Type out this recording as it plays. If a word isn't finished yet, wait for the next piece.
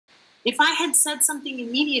If I had said something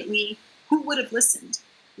immediately, who would have listened?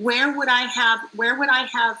 Where would I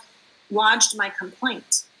have lodged my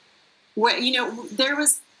complaint? Where, there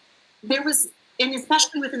was, and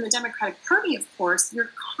especially within the Democratic Party, of course, you're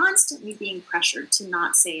constantly being pressured to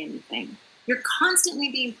not say anything. You're constantly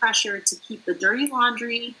being pressured to keep the dirty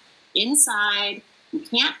laundry inside. You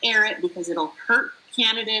can't air it because it'll hurt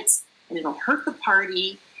candidates and it'll hurt the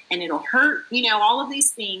party and it'll hurt, all of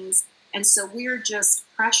these things. And so we're just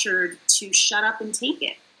pressured to shut up and take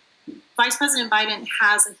it. Vice President Biden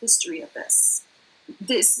has a history of this.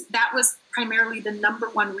 That was primarily the number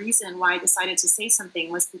one reason why I decided to say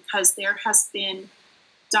something, was because there has been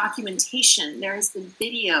documentation, there has been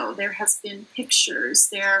video, there has been pictures,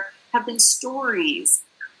 there have been stories.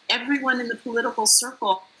 Everyone in the political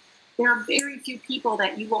circle, there are very few people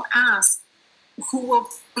that you will ask who will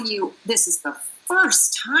tell you, this is the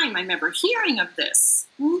first time I'm ever hearing of this.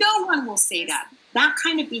 No one will say that. That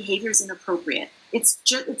kind of behavior is inappropriate. It's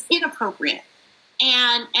inappropriate.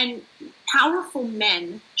 And powerful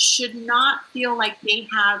men should not feel like they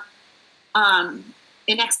have an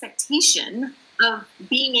expectation of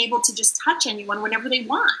being able to just touch anyone whenever they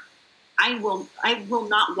want. I will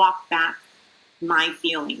not walk back my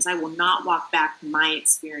feelings. I will not walk back my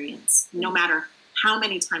experience, no matter how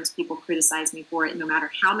many times people criticize me for it, no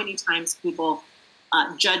matter how many times people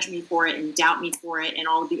judge me for it and doubt me for it and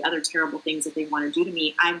all of the other terrible things that they want to do to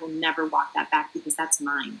me. I will never walk that back because that's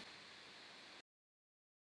mine.